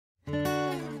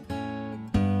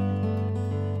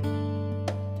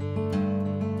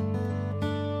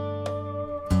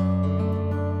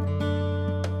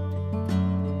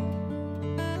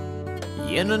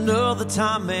In another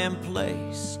time and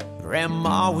place,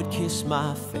 Grandma would kiss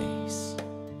my face.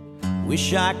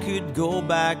 Wish I could go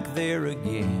back there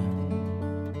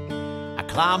again. I'd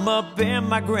climb up in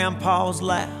my grandpa's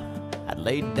lap, I'd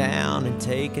lay down and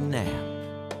take a nap.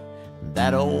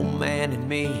 That old man and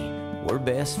me were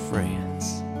best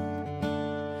friends.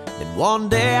 Then one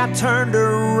day I turned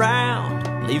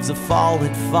around, leaves of fall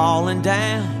had fallen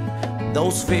down.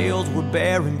 Those fields were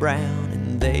bare and brown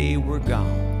and they were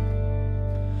gone.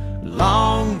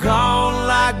 Long gone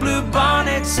like blue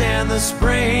bonnets in the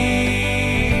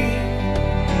spring.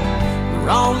 We're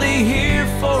only here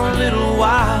for a little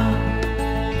while.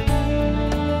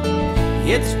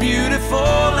 It's beautiful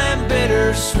and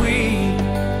bittersweet,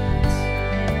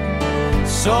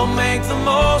 so make the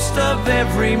most of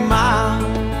every mile.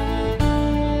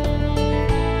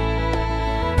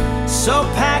 So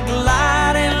pack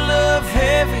light and love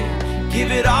heavy,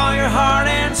 give it all your heart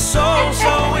and soul,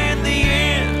 so in the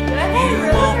end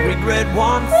you won't regret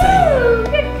one thing.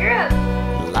 Good girl.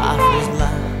 Life is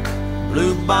like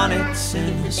blue bonnets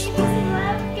in the spring.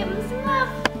 Give him some love.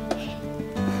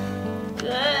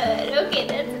 Good. Okay,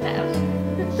 that's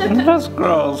enough. That's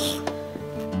gross.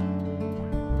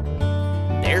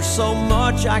 There's so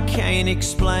much I can't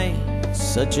explain,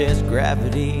 such as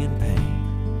gravity and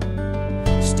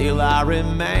pain. Still I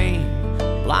remain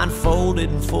blindfolded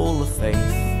and full of faith.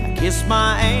 I kiss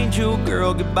my angel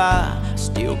girl goodbye,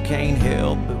 still can't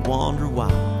help but wonder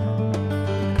why.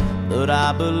 But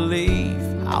I believe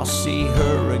I'll see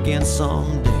her again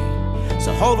someday.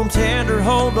 So hold 'em tender,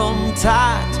 hold 'em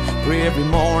tight. Pray every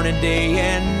morning, day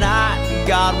and night.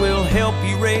 God will help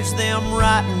you raise them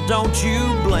right, and don't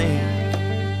you blink.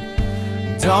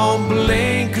 Don't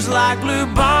blink, 'cause like blue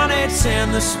bonnets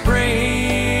in the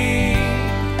spring,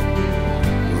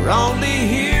 we're only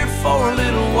here for a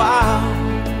little while.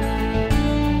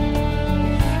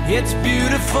 It's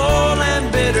beautiful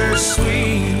and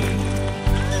bittersweet,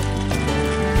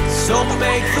 so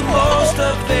make the most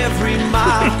of every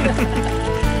mile.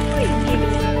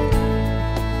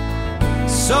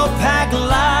 So pack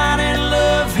light and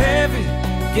love heavy,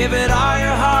 give it all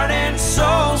your heart and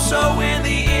soul, so in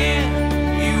the end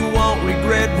you won't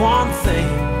regret one thing.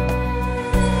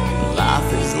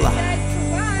 Life is like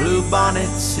blue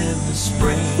bonnets in the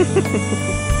spring.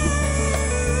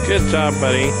 Good job,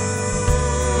 buddy.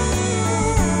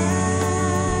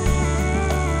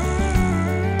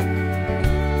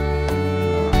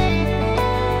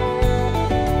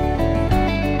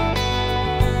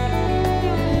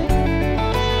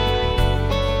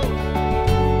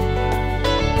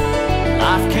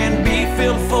 Life can be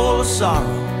filled full of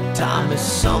sorrow. Time is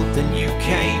something you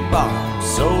can't borrow.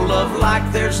 So love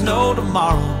like there's no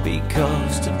tomorrow,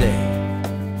 because today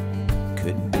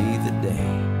could be the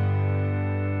day.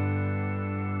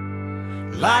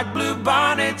 Like blue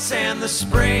bonnets in the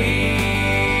spring,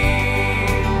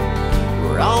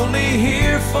 we're only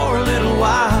here for a little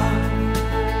while.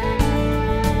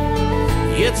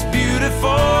 It's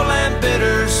beautiful and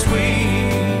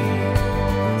bittersweet,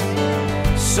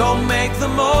 so make the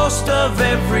most of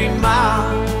every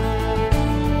mile.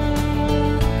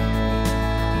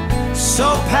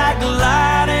 So pack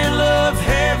light and love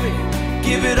heavy,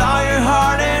 give it all your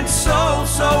heart and soul,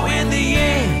 so in the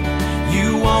end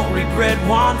you won't regret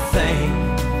one thing.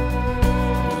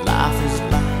 Life is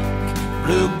like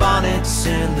blue bonnets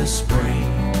in the spring.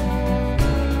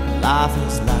 Life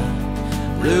is like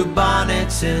blue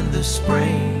bonnets in the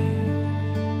spring.